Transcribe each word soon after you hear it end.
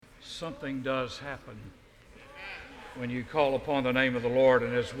something does happen when you call upon the name of the Lord.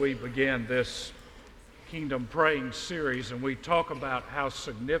 And as we begin this Kingdom Praying series and we talk about how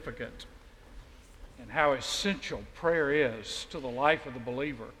significant and how essential prayer is to the life of the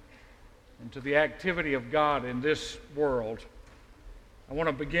believer and to the activity of God in this world, I want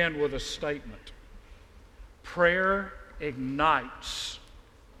to begin with a statement. Prayer ignites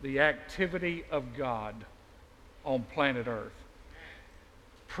the activity of God on planet Earth.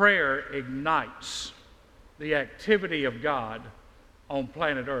 Prayer ignites the activity of God on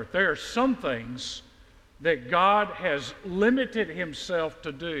planet Earth. There are some things that God has limited himself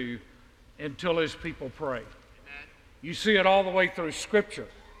to do until his people pray. You see it all the way through Scripture.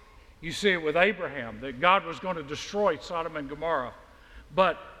 You see it with Abraham, that God was going to destroy Sodom and Gomorrah.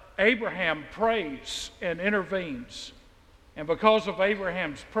 But Abraham prays and intervenes. And because of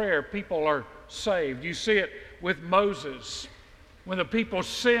Abraham's prayer, people are saved. You see it with Moses when the people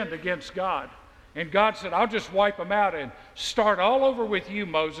sinned against God. And God said, I'll just wipe them out and start all over with you,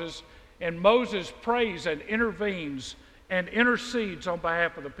 Moses. And Moses prays and intervenes and intercedes on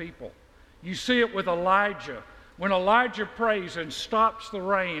behalf of the people. You see it with Elijah. When Elijah prays and stops the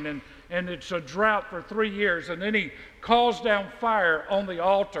rain and it's a drought for 3 years, and then he calls down fire on the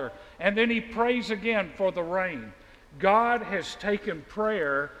altar, and then he prays again for the rain. God has taken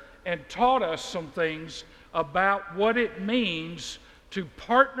prayer and taught us some things about what it means to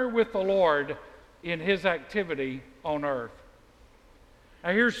partner with the Lord in his activity on earth.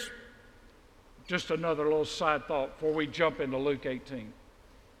 Now here's just another little side thought before we jump into Luke 18.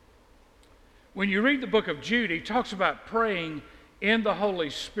 When you read the book of Jude, he talks about praying in the Holy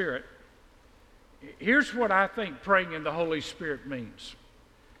Spirit. Here's what I think praying in the Holy Spirit means.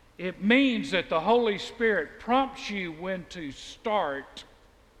 It means that the Holy Spirit prompts you when to start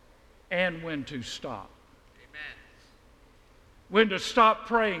and when to stop. Amen. When to stop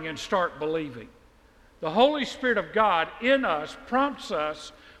praying and start believing. The Holy Spirit of God in us prompts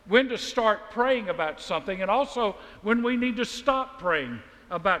us when to start praying about something, and also when we need to stop praying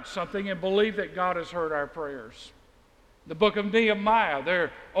about something and believe that God has heard our prayers. The book of Nehemiah,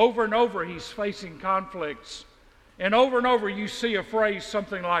 there over and over he's facing conflicts. And over you see a phrase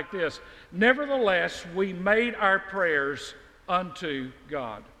something like this: nevertheless, we made our prayers unto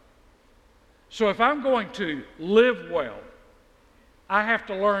God. So if I'm going to live well, I have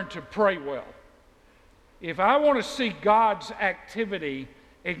to learn to pray well. If I want to see God's activity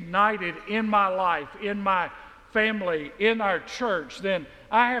ignited in my life, in my family, in our church, then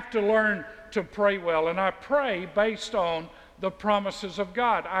I have to learn to pray well. And I pray based on the promises of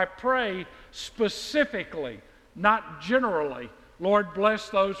God. I pray specifically, not generally. Lord, bless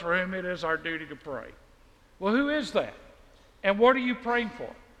those for whom it is our duty to pray. Well, who is that? And what are you praying for?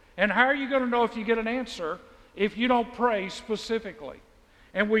 And how are you going to know if you get an answer if you don't pray specifically?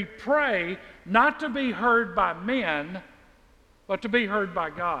 And we pray not to be heard by men, but to be heard by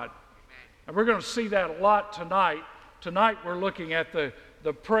God. And we're going to see that a lot tonight. Tonight we're looking at the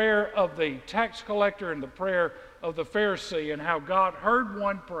prayer of the tax collector and the prayer of the Pharisee, and how God heard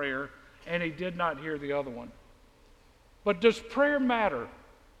one prayer and he did not hear the other one. But does prayer matter?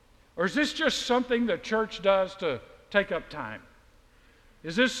 Or is this just something the church does to take up time?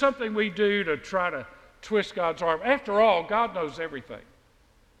 Is this something we do to try to twist God's arm? After all, God knows everything.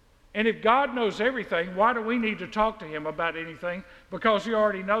 And if God knows everything, why do we need to talk to him about anything? Because he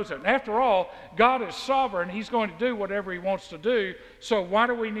already knows it. And after all, God is sovereign. He's going to do whatever he wants to do. So why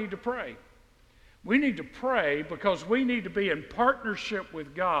do we need to pray? We need to pray because we need to be in partnership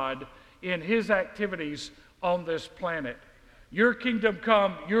with God in his activities on this planet. Your kingdom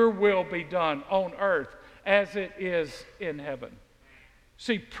come, your will be done on earth as it is in heaven.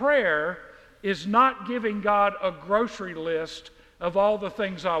 See, prayer is not giving God a grocery list of all the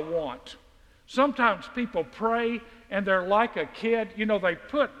things I want. Sometimes people pray and they're like a kid. You know, they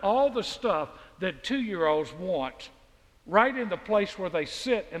put all the stuff that 2-year-olds want right in the place where they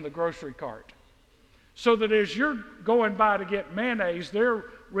sit in the grocery cart. So that as you're going by to get mayonnaise, they're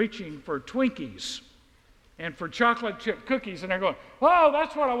reaching for Twinkies and for chocolate chip cookies, and they're going, oh,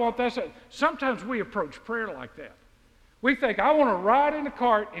 that's what I want. That's it. Sometimes we approach prayer like that. We think, I want to ride in the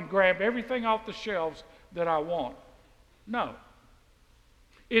cart and grab everything off the shelves that I want. No.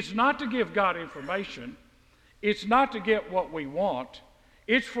 It's not to give God information. It's not to get what we want.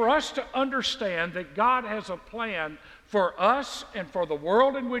 It's for us to understand that God has a plan for us and for the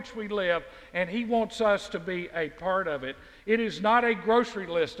world in which we live, and he wants us to be a part of it. It is not a grocery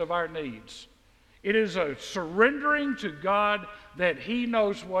list of our needs. It is a surrendering to God that he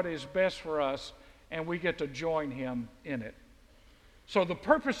knows what is best for us, and we get to join him in it. So the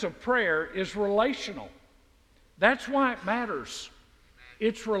purpose of prayer is relational. That's why it matters.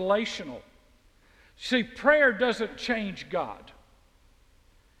 It's relational. See, prayer doesn't change God.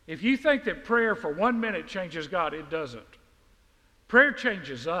 If you think that prayer for 1 minute changes God, it doesn't. Prayer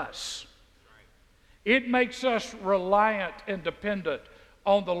changes us. It makes us reliant and dependent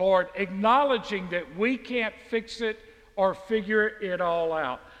on the Lord, acknowledging that we can't fix it or figure it all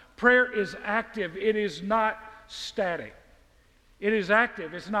out. Prayer is active. It is not static. It is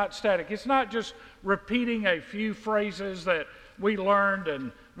active. It's not static. It's not just repeating a few phrases that we learned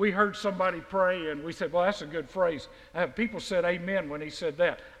and we heard somebody pray and we said, well, that's a good phrase. People said amen when he said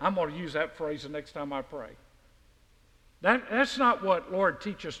that. I'm going to use that phrase the next time I pray. That's not what Lord,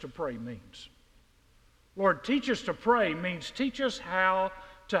 teach us to pray means. Lord, teach us to pray means teach us how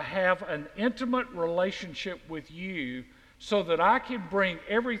to have an intimate relationship with you so that I can bring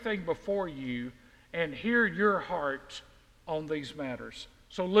everything before you and hear your heart on these matters.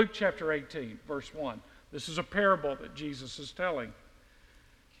 So Luke chapter 18, verse 1. This is a parable that Jesus is telling.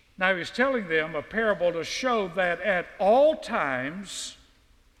 Now he's telling them a parable to show that at all times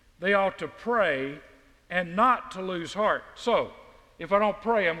they ought to pray and not to lose heart. So, if I don't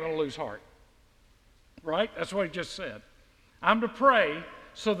pray, I'm going to lose heart. Right? That's what he just said. I'm to pray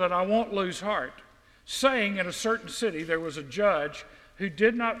so that I won't lose heart. Saying in a certain city there was a judge who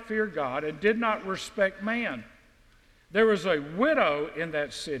did not fear God and did not respect man. There was a widow in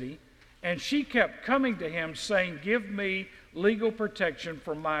that city, and she kept coming to him saying, give me legal protection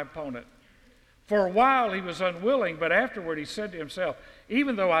from my opponent. For a while he was unwilling, but afterward he said to himself,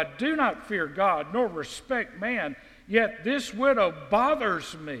 even though I do not fear God nor respect man, yet this widow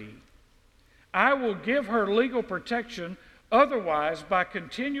bothers me. I will give her legal protection, otherwise by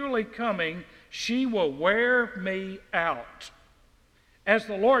continually coming she will wear me out. As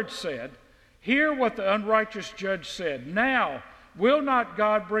the Lord said, hear what the unrighteous judge said. Now, will not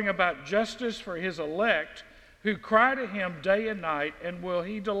God bring about justice for his elect who cry to him day and night, and will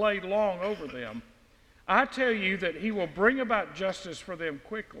he delay long over them? I tell you that he will bring about justice for them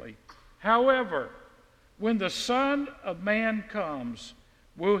quickly. However, when the Son of Man comes,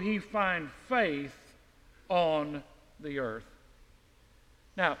 will he find faith on the earth?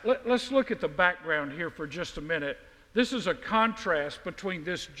 Now, let's look at the background here for just a minute. This is a contrast between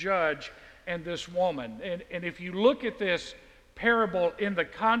this judge and this woman. And if you look at this parable in the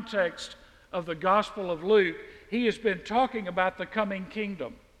context of the Gospel of Luke, he has been talking about the coming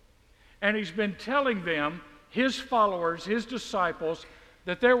kingdom. And he's been telling them, his followers, his disciples,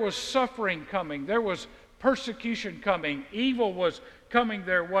 that there was suffering coming, there was persecution coming, evil was coming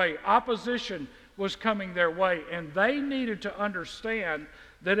their way, opposition was coming their way, and they needed to understand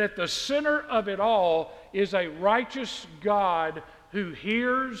that at the center of it all is a righteous God who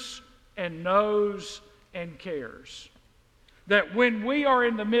hears and knows and cares. That when we are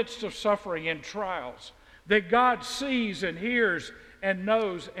in the midst of suffering and trials, that God sees and hears and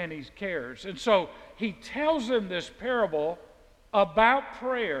knows and he cares. And so he tells them this parable about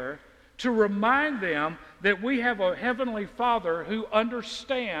prayer to remind them that we have a heavenly Father who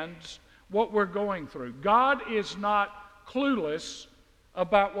understands what we're going through. God is not clueless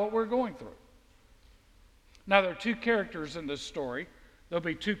about what we're going through. Now, there are two characters in this story. There'll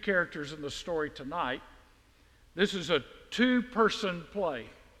be two characters in the story tonight. This is a two-person play,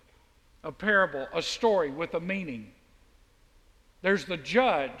 a parable, a story with a meaning. There's the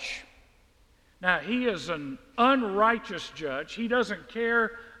judge. Now, he is an unrighteous judge. He doesn't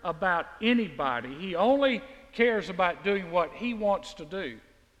care about anybody. He only cares about doing what he wants to do.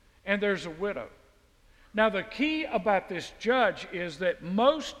 And there's a widow. Now, the key about this judge is that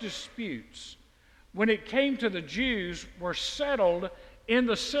most disputes, when it came to the Jews, were settled in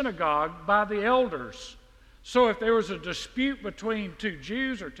the synagogue by the elders. So if there was a dispute between two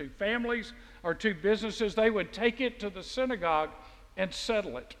Jews or two families or two businesses, they would take it to the synagogue and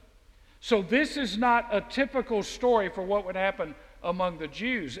settle it. So this is not a typical story for what would happen among the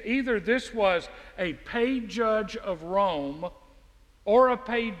Jews. Either this was a paid judge of Rome or a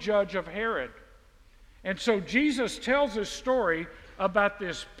paid judge of Herod. And so Jesus tells this story about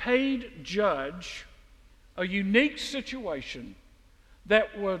this paid judge, a unique situation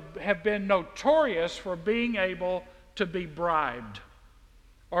that would have been notorious for being able to be bribed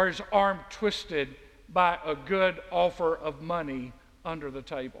or his arm twisted by a good offer of money under the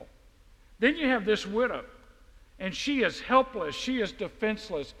table. Then you have this widow, and she is helpless, she is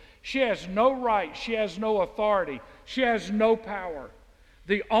defenseless, she has no right, she has no authority, she has no power.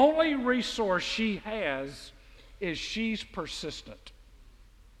 The only resource she has is she's persistent.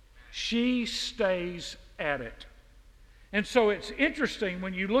 She stays at it. And so it's interesting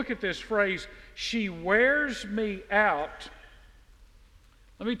when you look at this phrase, she wears me out.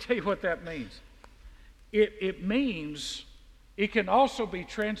 Let me tell you what that means. It means It can also be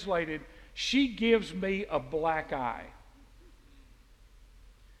translated, she gives me a black eye.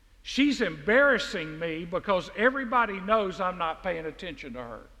 She's embarrassing me because everybody knows I'm not paying attention to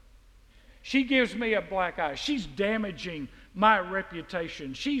her. She gives me a black eye. She's damaging my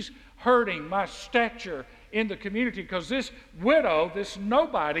reputation. She's hurting my stature in the community because this widow, this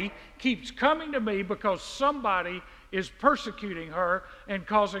nobody, keeps coming to me because somebody is persecuting her and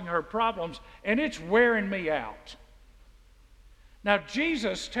causing her problems, and it's wearing me out. Now,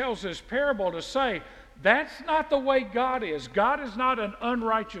 Jesus tells this parable to say, that's not the way God is. God is not an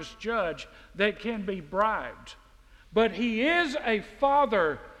unrighteous judge that can be bribed. But He is a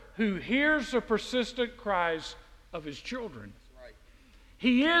Father who hears the persistent cries of His children. Right.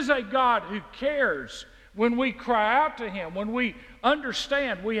 He is a God who cares when we cry out to Him, when we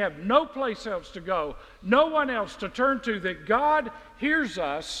understand we have no place else to go, no one else to turn to, that God hears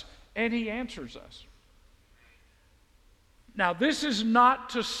us and He answers us. Now, this is not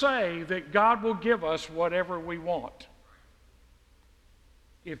to say that God will give us whatever we want.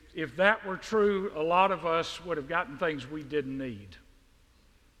 If that were true, a lot of us would have gotten things we didn't need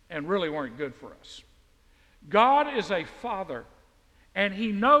and really weren't good for us. God is a Father, and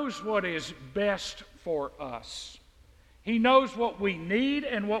He knows what is best for us. He knows what we need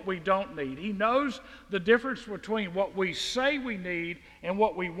and what we don't need. He knows the difference between what we say we need and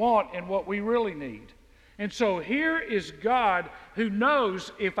what we want and what we really need. And so here is God who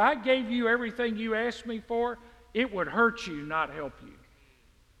knows if I gave you everything you asked me for, it would hurt you, not help you.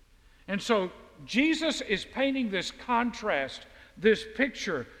 And so Jesus is painting this contrast, this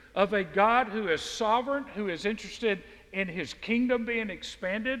picture of a God who is sovereign, who is interested in His kingdom being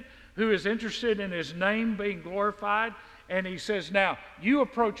expanded, who is interested in His name being glorified. And He says, now, you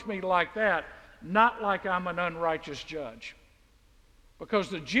approach me like that, not like I'm an unrighteous judge. Because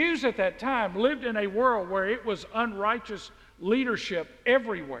the Jews at that time lived in a world where it was unrighteous leadership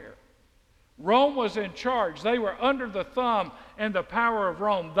everywhere. Rome was in charge. They were under the thumb and the power of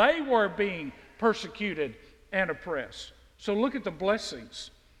Rome. They were being persecuted and oppressed. So look at the blessings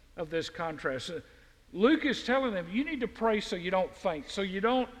of this contrast. Luke is telling them, you need to pray so you don't faint, so you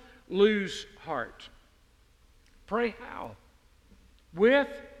don't lose heart. Pray how? With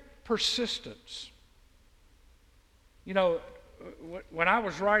persistence. You know, when I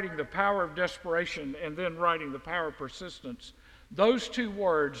was writing The Power of Desperation and then writing The Power of Persistence, those two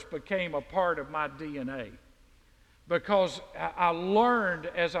words became a part of my DNA. Because I learned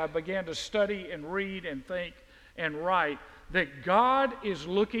as I began to study and read and think and write that God is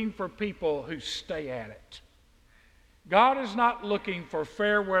looking for people who stay at it. God is not looking for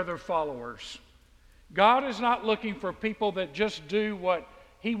fair weather followers. God is not looking for people that just do what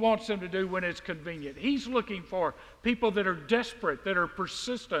He wants them to do when it's convenient. He's looking for people that are desperate, that are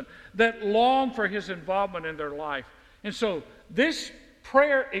persistent, that long for His involvement in their life. And so this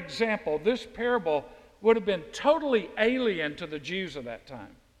prayer example, this parable, would have been totally alien to the Jews of that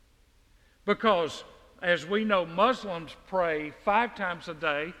time. Because, as we know, Muslims pray 5 times a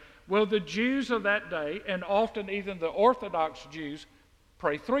day. Well, the Jews of that day, and often even the Orthodox Jews,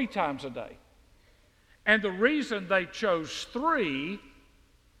 pray 3 times a day. And the reason they chose 3,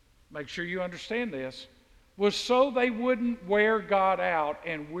 make sure you understand this, was so they wouldn't wear God out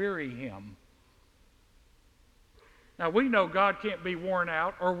and weary Him. Now, we know God can't be worn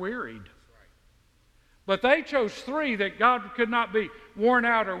out or wearied. But they chose 3 that God could not be worn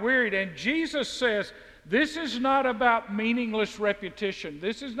out or wearied. And Jesus says, this is not about meaningless repetition.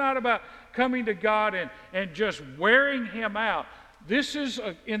 This is not about coming to God and just wearing Him out. This is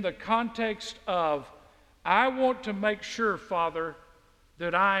in the context of, I want to make sure, Father,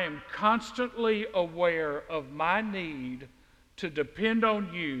 that I am constantly aware of my need to depend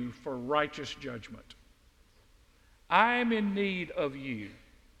on You for righteous judgment. I am in need of You.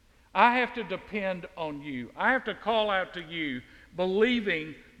 I have to depend on You. I have to call out to You,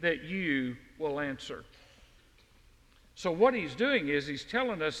 believing that You will answer. So what He's doing is He's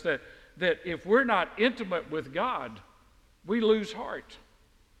telling us that if we're not intimate with God, we lose heart.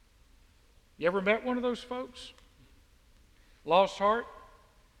 You ever met one of those folks? Lost heart?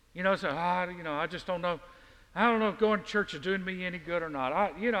 You know, say, I just don't know. I don't know if going to church is doing me any good or not.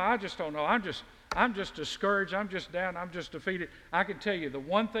 I just don't know. I'm just discouraged. I'm just down. I'm just defeated. I can tell you the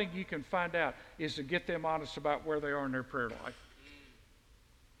one thing you can find out is to get them honest about where they are in their prayer life.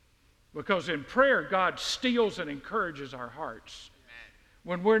 Because in prayer, God steals and encourages our hearts.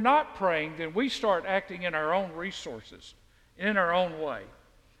 When we're not praying, then we start acting in our own resources, in our own way.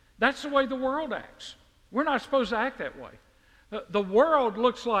 That's the way the world acts. We're not supposed to act that way. The world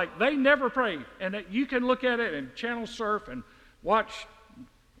looks like they never pray. And you can look at it and channel surf and watch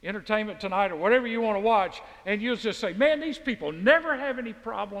Entertainment Tonight or whatever you want to watch, and you'll just say, man, these people never have any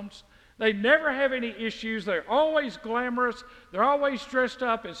problems. They never have any issues. They're always glamorous. They're always dressed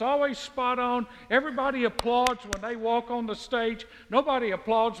up. It's always spot on. Everybody applauds when they walk on the stage. Nobody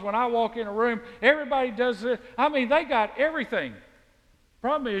applauds when I walk in a room. Everybody does it. I mean, they got everything.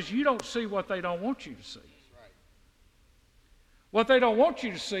 Problem is, you don't see what they don't want you to see. What they don't want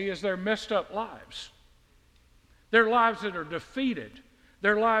you to see is their messed up lives. Their lives that are defeated.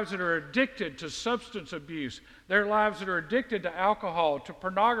 Their lives that are addicted to substance abuse. Their lives that are addicted to alcohol, to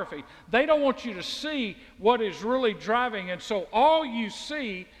pornography. They don't want you to see what is really driving, and so all you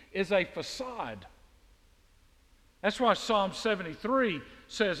see is a facade. That's why Psalm 73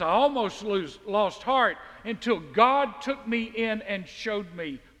 says, I almost lost heart until God took me in and showed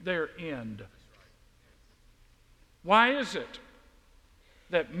me their end. Why is it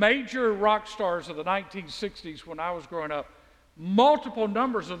that major rock stars of the 1960s, when I was growing up, multiple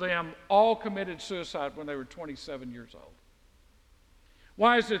numbers of them all committed suicide when they were 27 years old?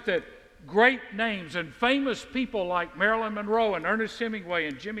 Why is it that great names and famous people like Marilyn Monroe and Ernest Hemingway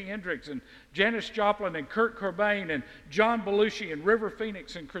and Jimi Hendrix and Janis Joplin and Kurt Cobain and John Belushi and River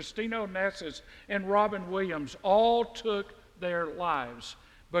Phoenix and Christina Onassis and Robin Williams all took their lives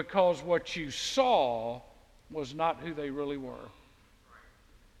because what you saw was not who they really were?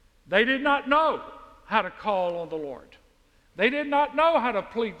 They did not know how to call on the Lord. They did not know how to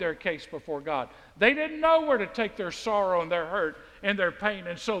plead their case before God. They didn't know where to take their sorrow and their hurt and their pain,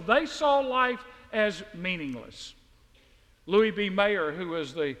 and so they saw life as meaningless. Louis B. Mayer, who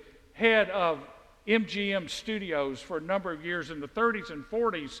was the head of MGM Studios for a number of years in the 30s and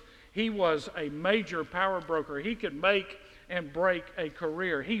 40s, he was a major power broker. He could make and break a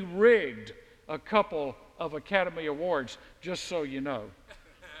career. He rigged a couple of Academy Awards, just so you know,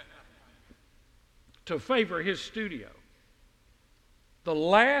 to favor his studio. The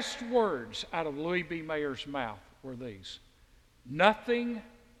last words out of Louis B. Mayer's mouth were these: nothing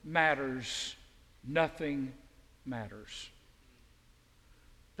matters, nothing matters.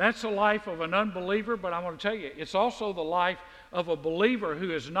 That's the life of an unbeliever, but I want to tell you, it's also the life of a believer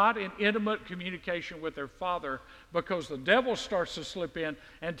who is not in intimate communication with their Father, because the devil starts to slip in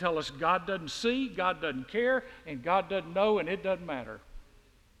and tell us God doesn't see, God doesn't care, and God doesn't know, and it doesn't matter.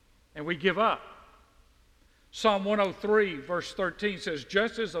 And we give up. Psalm 103, verse 13 says,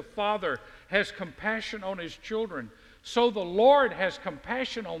 just as a father has compassion on his children, so the Lord has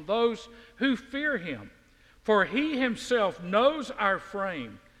compassion on those who fear him. For he himself knows our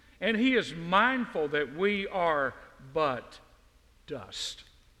frame, and he is mindful that we are but dust.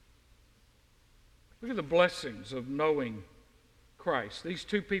 Look at the blessings of knowing Christ. These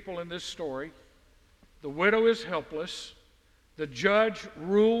two people in this story, the widow is helpless, the judge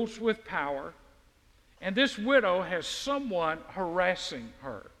rules with power, and this widow has someone harassing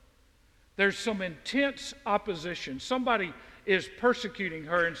her. There's some intense opposition. Somebody is persecuting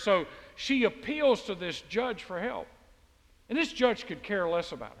her, and so she appeals to this judge for help. And this judge could care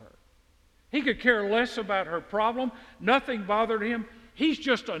less about her. He could care less about her problem. Nothing bothered him. He's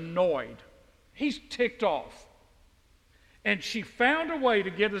just annoyed. He's ticked off. And she found a way to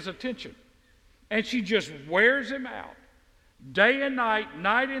get his attention. And she just wears him out. Day and night,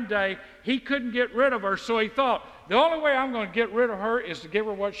 night and day. He couldn't get rid of her, so he thought, the only way I'm going to get rid of her is to give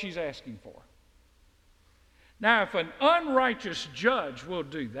her what she's asking for. Now, if an unrighteous judge will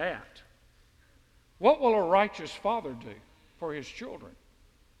do that, what will a righteous father do for his children?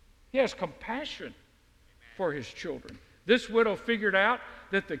 He has compassion for his children. This widow figured out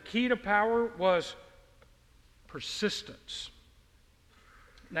that the key to power was persistence.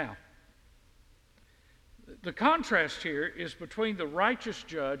 Now, the contrast here is between the righteous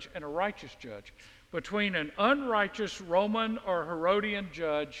judge and a righteous judge, between an unrighteous Roman or Herodian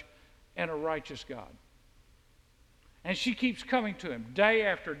judge and a righteous God. And she keeps coming to him day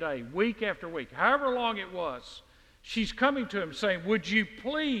after day, week after week, however long it was. She's coming to him saying, would you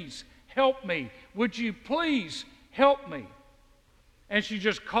please help me? Would you please help me? And she's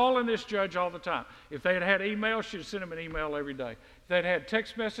just calling this judge all the time. If they had had email, she'd have sent him an email every day. If they'd had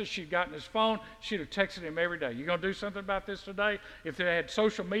text message, she'd gotten his phone, she'd have texted him every day. You going to do something about this today? If they had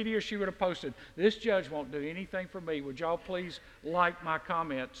social media, she would have posted, this judge won't do anything for me. Would y'all please like my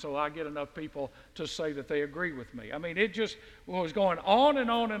comment so I get enough people to say that they agree with me? I mean, it just was going on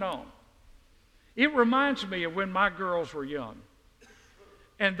and on and on. It reminds me of when my girls were young.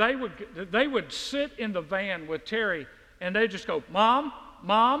 And they would sit in the van with Terry, and they just go, Mom,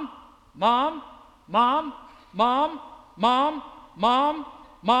 Mom, Mom, Mom, Mom, Mom, Mom,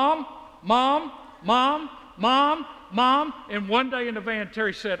 Mom, Mom, Mom, Mom, Mom. And one day in the van,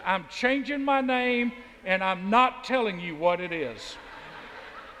 Terry said, I'm changing my name, and I'm not telling you what it is.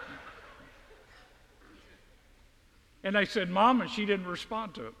 And they said, Mom, and she didn't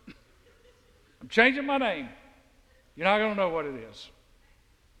respond to it. I'm changing my name. You're not going to know what it is.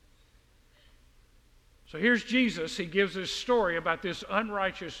 So here's Jesus. He gives this story about this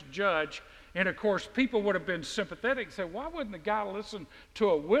unrighteous judge. And of course, people would have been sympathetic and said, why wouldn't the guy listen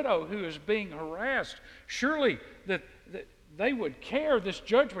to a widow who is being harassed? Surely that they would care, this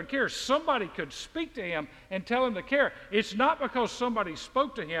judge would care. Somebody could speak to him and tell him to care. It's not because somebody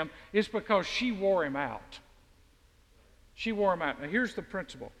spoke to him, it's because she wore him out. She wore him out. Now here's the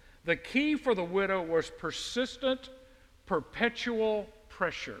principle. The key for the widow was persistent, perpetual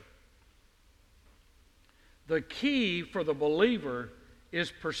pressure. The key for the believer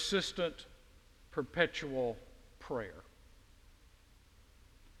is persistent, perpetual prayer.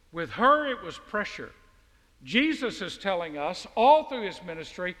 With her, it was pressure. Jesus is telling us all through his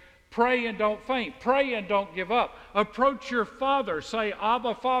ministry, pray and don't faint. Pray and don't give up. Approach your Father. Say,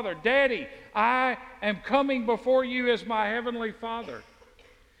 Abba, Father, Daddy, I am coming before you as my heavenly Father.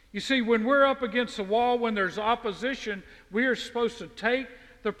 You see, when we're up against the wall, when there's opposition, we are supposed to take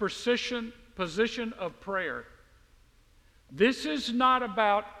the position of prayer. This is not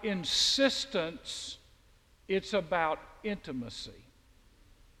about insistence, it's about intimacy.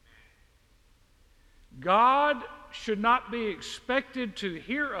 God should not be expected to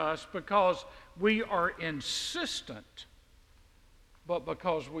hear us because we are insistent, but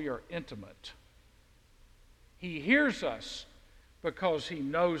because we are intimate. He hears us because he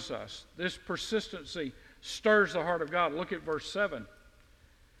knows us. This persistency stirs the heart of God. Look at verse 7.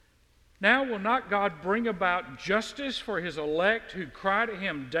 Now will not God bring about justice for his elect who cry to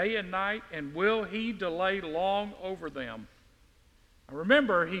him day and night, and will he delay long over them? Now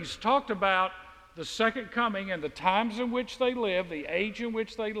remember, he's talked about the second coming and the times in which they live, the age in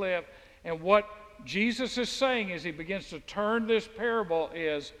which they live, and what Jesus is saying as he begins to turn this parable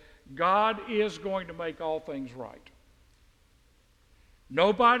is God is going to make all things right.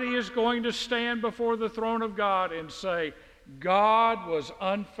 Nobody is going to stand before the throne of God and say, God was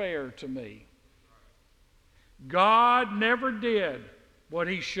unfair to me. God never did what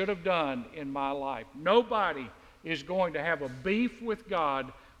he should have done in my life. Nobody is going to have a beef with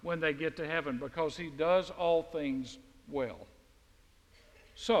God when they get to heaven because he does all things well.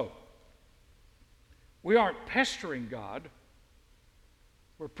 So, we aren't pestering God.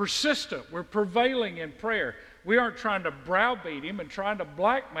 We're persistent. We're prevailing in prayer. We aren't trying to browbeat him and trying to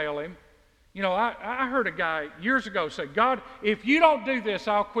blackmail him. You know, I heard a guy years ago say, God, if you don't do this,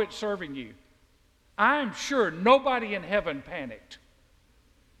 I'll quit serving you. I'm sure nobody in heaven panicked.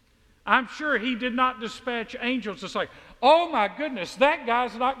 I'm sure he did not dispatch angels to say, oh my goodness, that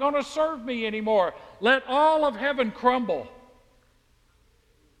guy's not going to serve me anymore. Let all of heaven crumble.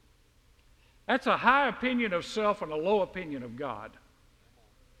 That's a high opinion of self and a low opinion of God.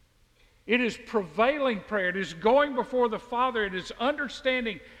 It is prevailing prayer. It is going before the Father. It is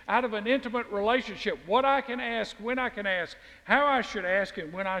understanding out of an intimate relationship what I can ask, when I can ask, how I should ask,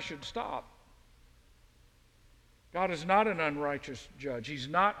 and when I should stop. God is not an unrighteous judge. He's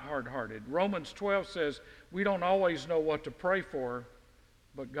not hard-hearted. Romans 12 says we don't always know what to pray for,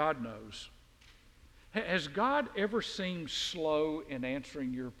 but God knows. Has God ever seemed slow in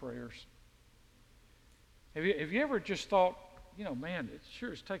answering your prayers? Have you ever just thought, you know, man, it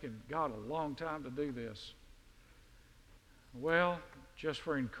sure has taken God a long time to do this? Well, just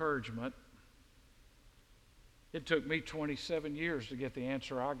for encouragement, it took me 27 years to get the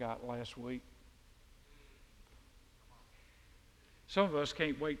answer I got last week. Some of us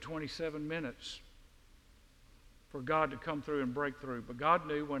can't wait 27 minutes for God to come through and break through. But God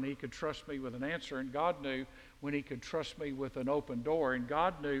knew when he could trust me with an answer, and God knew when he could trust me with an open door, and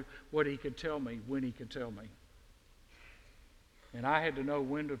God knew what he could tell me when he could tell me. And I had to know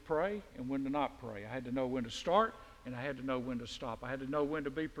when to pray and when to not pray. I had to know when to start, and I had to know when to stop. I had to know when to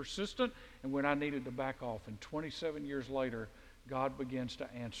be persistent and when I needed to back off. And 27 years later, God begins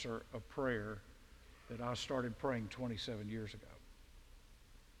to answer a prayer that I started praying 27 years ago.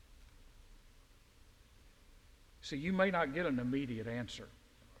 See, you may not get an immediate answer,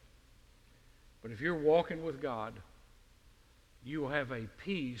 but if you're walking with God, you will have a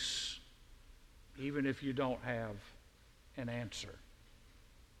peace even if you don't have an answer.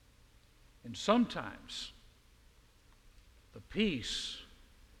 And sometimes the peace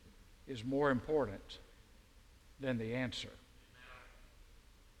is more important than the answer.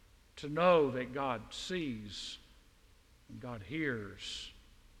 To know that God sees and God hears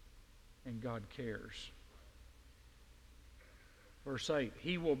and God cares. Verse 8,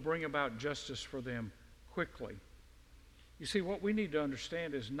 he will bring about justice for them quickly. You see, what we need to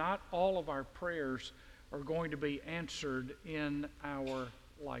understand is not all of our prayers are going to be answered in our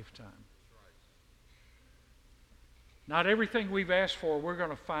lifetime. Not everything we've asked for we're going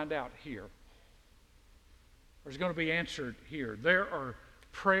to find out here. Or is going to be answered here. There are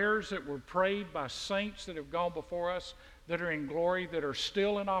prayers that were prayed by saints that have gone before us that are in glory that are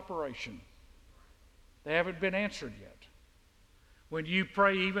still in operation. They haven't been answered yet. When you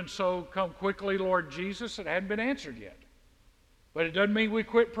pray, even so, come quickly, Lord Jesus, it hadn't been answered yet. But it doesn't mean we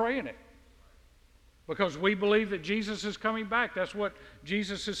quit praying it. Because we believe that Jesus is coming back. That's what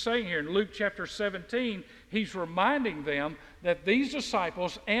Jesus is saying here. In Luke chapter 17, he's reminding them that these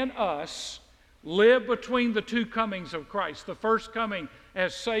disciples and us live between the two comings of Christ. The first coming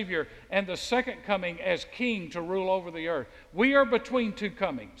as Savior and the second coming as King to rule over the earth. We are between two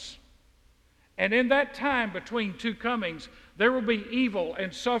comings. And in that time between two comings, there will be evil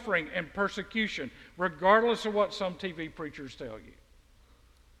and suffering and persecution, regardless of what some TV preachers tell you.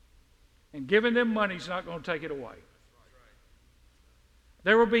 And giving them money is not going to take it away.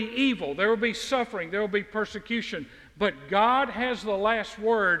 There will be evil, there will be suffering, there will be persecution. But God has the last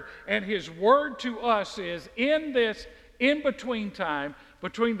word, and His word to us is in this in-between time,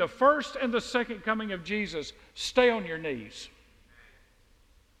 between the first and the second coming of Jesus, stay on your knees.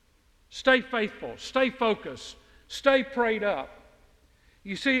 Stay faithful, stay focused, stay prayed up.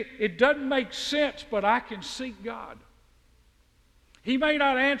 You see, it doesn't make sense, but I can seek God. He may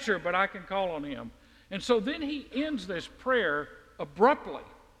not answer, but I can call on Him. And so then he ends this prayer abruptly.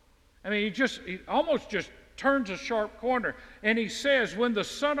 I mean, he almost just turns a sharp corner. And he says, when the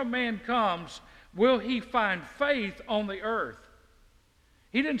Son of Man comes, will He find faith on the earth?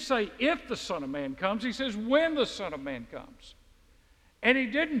 He didn't say if the Son of Man comes. He says when the Son of Man comes. And he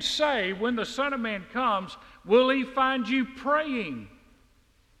didn't say when the Son of Man comes, will He find you praying?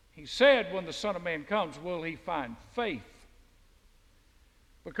 He said when the Son of Man comes, will He find faith?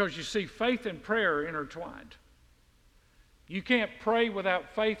 Because you see, faith and prayer are intertwined. You can't pray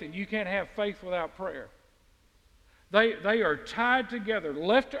without faith, and you can't have faith without prayer. They are tied together.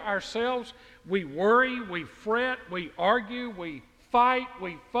 Left to ourselves, we worry, we fret, we argue, we fight,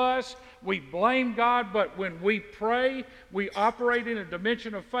 we fuss, we blame God. But when we pray, we operate in a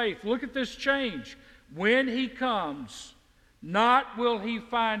dimension of faith. Look at this change. When He comes, not will He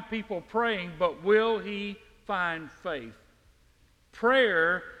find people praying, but will He find faith.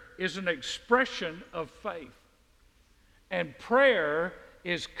 Prayer is an expression of faith. And prayer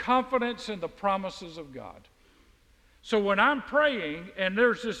is confidence in the promises of God. So when I'm praying and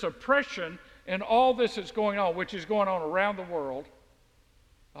there's this oppression and all this that's going on, which is going on around the world,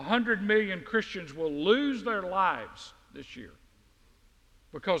 100 million Christians will lose their lives this year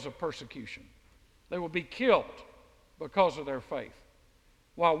because of persecution. They will be killed because of their faith,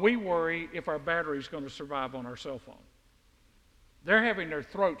 while we worry if our battery is going to survive on our cell phone. They're having their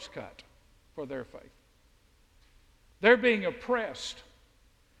throats cut for their faith. They're being oppressed.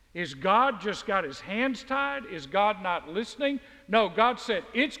 Is God just got His hands tied? Is God not listening? No, God said,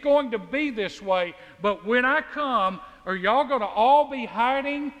 it's going to be this way, but when I come, are y'all going to all be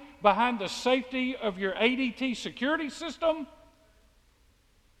hiding behind the safety of your ADT security system?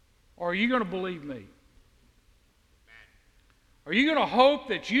 Or are you going to believe me? Are you going to hope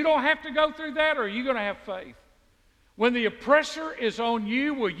that you don't have to go through that, or are you going to have faith? When the oppressor is on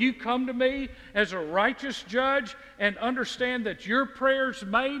you, will you come to me as a righteous judge and understand that your prayers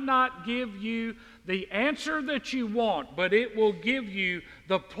may not give you the answer that you want, but it will give you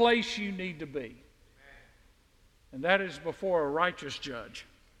the place you need to be? And that is before a righteous judge.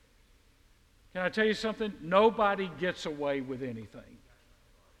 Can I tell you something? Nobody gets away with anything.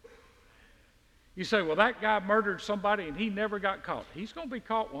 You say, well, that guy murdered somebody and he never got caught. He's going to be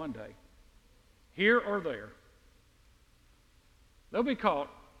caught one day, here or there. They'll be caught.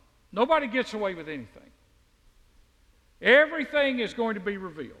 Nobody gets away with anything. Everything is going to be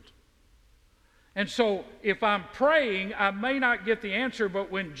revealed. And so if I'm praying, I may not get the answer, but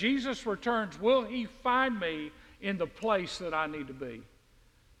when Jesus returns, will He find me in the place that I need to be?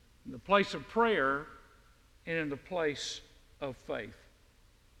 In the place of prayer and in the place of faith.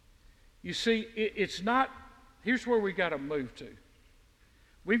 You see, it's not, here's where we've got to move to.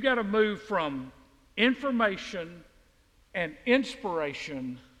 We've got to move from information and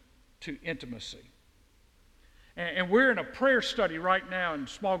inspiration to intimacy. And we're in a prayer study right now in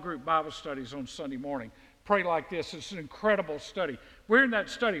small group Bible studies on Sunday morning. Pray like this. It's an incredible study. We're in that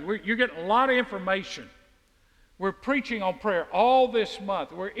study. You're getting a lot of information. We're preaching on prayer all this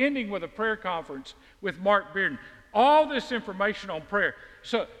month. We're ending with a prayer conference with Mark Bearden. All this information on prayer.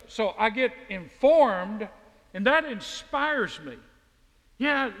 So I get informed, and that inspires me.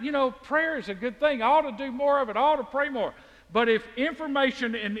 Yeah, you know, prayer is a good thing. I ought to do more of it. I ought to pray more. But if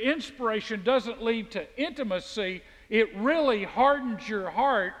information and inspiration doesn't lead to intimacy, it really hardens your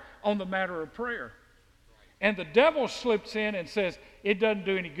heart on the matter of prayer. And the devil slips in and says, it doesn't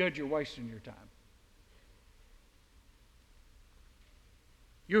do any good, you're wasting your time.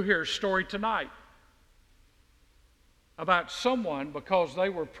 You'll hear a story tonight about someone, because they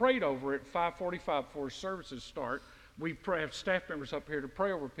were prayed over at 5:45 before services start. We have staff members up here to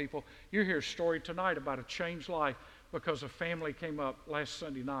pray over people. You'll hear a story tonight about a changed life because a family came up last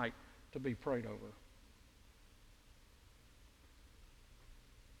Sunday night to be prayed over.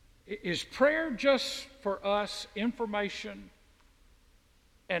 Is prayer just for us information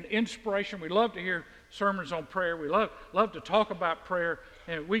and inspiration? We love to hear sermons on prayer. We love to talk about prayer.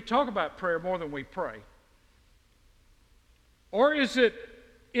 And we talk about prayer more than we pray. Or is it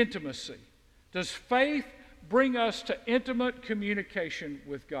intimacy? Does faith bring us to intimate communication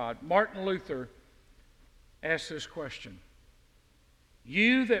with God? Martin Luther asked this question.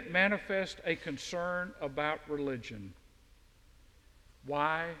 You that manifest a concern about religion,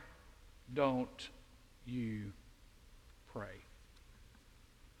 why don't you pray?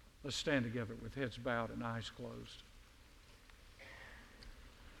 Let's stand together with heads bowed and eyes closed.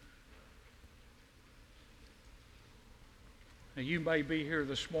 Now, you may be here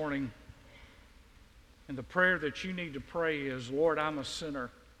this morning, and the prayer that you need to pray is, Lord, I'm a sinner.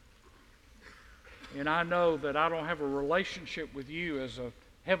 And I know that I don't have a relationship with you as a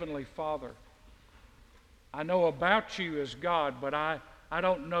heavenly Father. I know about you as God, but I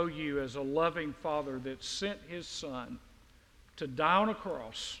don't know you as a loving Father that sent His Son to die on a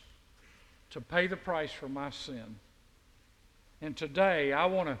cross to pay the price for my sin. And today I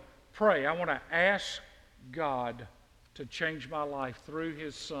want to pray. I want to ask God to change my life through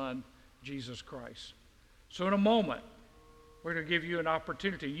His Son, Jesus Christ. So in a moment, we're going to give you an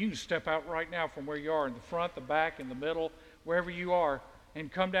opportunity. You can step out right now from where you are, in the front, the back, in the middle, wherever you are,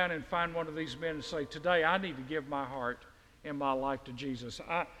 and come down and find one of these men and say, today I need to give my heart and my life to Jesus.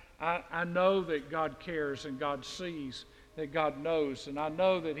 I know that God cares and God sees, that God knows, and I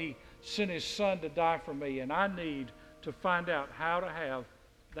know that He sent His Son to die for me, and I need to find out how to have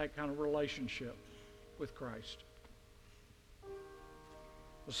that kind of relationship with Christ.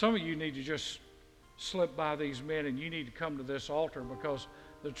 Well, some of you need to just slip by these men and you need to come to this altar, because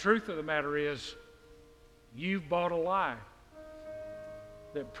the truth of the matter is you've bought a lie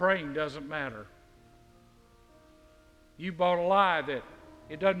that praying doesn't matter. You bought a lie that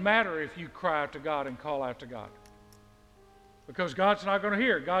it doesn't matter if you cry out to God and call out to God, because God's not going to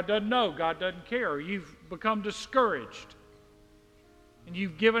hear. God doesn't know. God doesn't care. You've become discouraged and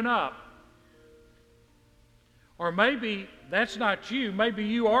you've given up. Or maybe that's not you. Maybe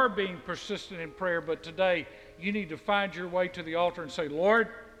you are being persistent in prayer, but today you need to find your way to the altar and say, Lord,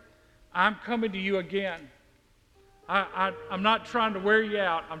 I'm coming to you again. I'm not trying to wear you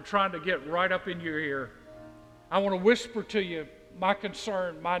out. I'm trying to get right up in your ear. I want to whisper to you my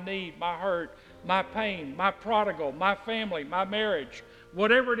concern, my need, my hurt, my pain, my prodigal, my family, my marriage,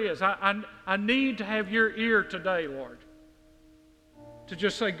 whatever it is. I need to have your ear today, Lord. To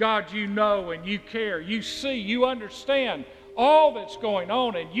just say, God, you know and you care. You see, you understand all that's going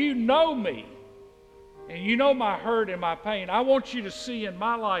on, and you know me. And you know my hurt and my pain. I want you to see in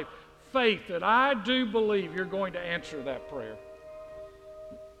my life faith that I do believe you're going to answer that prayer.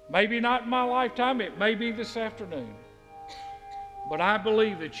 Maybe not in my lifetime. It may be this afternoon. But I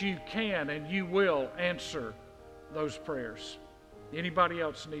believe that you can and you will answer those prayers. Anybody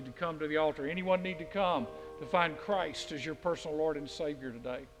else need to come to the altar? Anyone need to come to find Christ as your personal Lord and Savior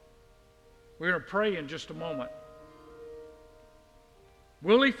today? We're going to pray in just a moment.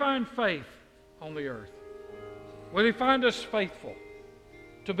 Will He find faith on the earth? Will He find us faithful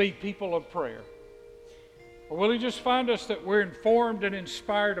to be people of prayer? Or will He just find us that we're informed and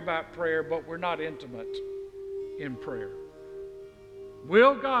inspired about prayer, but we're not intimate in prayer?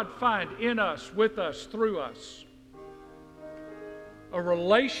 Will God find in us, with us, through us, a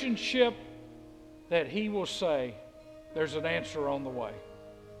relationship that He will say, there's an answer on the way?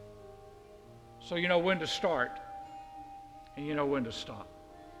 So you know when to start and you know when to stop.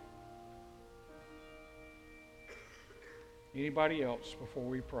 Anybody else before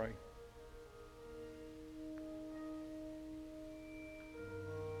we pray?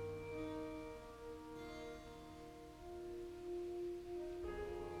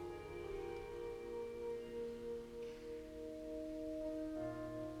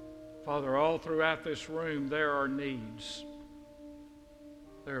 Father, all throughout this room there are needs.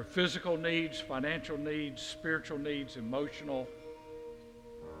 There are physical needs, financial needs, spiritual needs, emotional.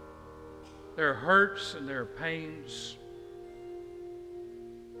 There are hurts and there are pains.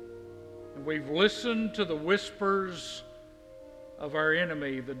 And we've listened to the whispers of our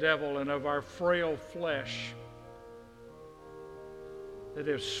enemy, the devil, and of our frail flesh that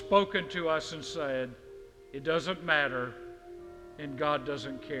have spoken to us and said, it doesn't matter, and God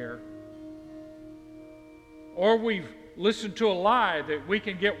doesn't care. Or we've listened to a lie that we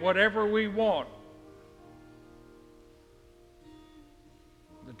can get whatever we want.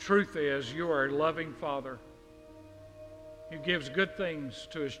 The truth is, you are a loving Father who gives good things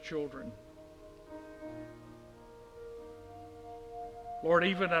to His children. Lord,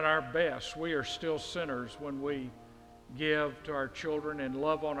 even at our best, we are still sinners when we give to our children and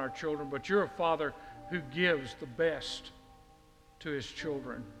love on our children, but you're a Father who gives the best to His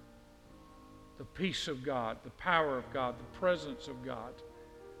children. The peace of God, the power of God, the presence of God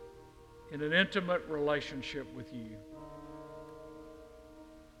in an intimate relationship with you.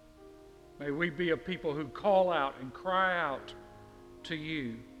 May we be a people who call out and cry out to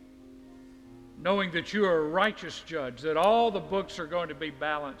you, knowing that you are a righteous judge, that all the books are going to be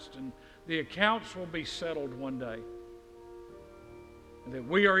balanced and the accounts will be settled one day, and that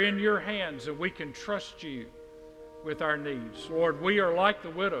we are in your hands and we can trust you with our needs. Lord, we are like the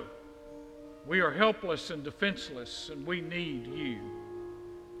widow. We are helpless and defenseless, and we need you.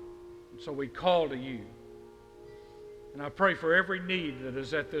 And so we call to you. And I pray for every need that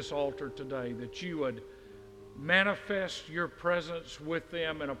is at this altar today, that you would manifest your presence with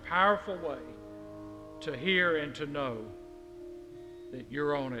them in a powerful way to hear and to know that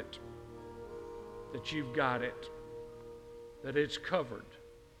you're on it, that you've got it, that it's covered,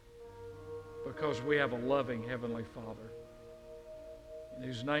 because we have a loving Heavenly Father, in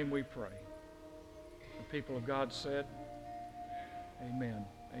whose name we pray. The people of God said, amen,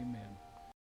 amen.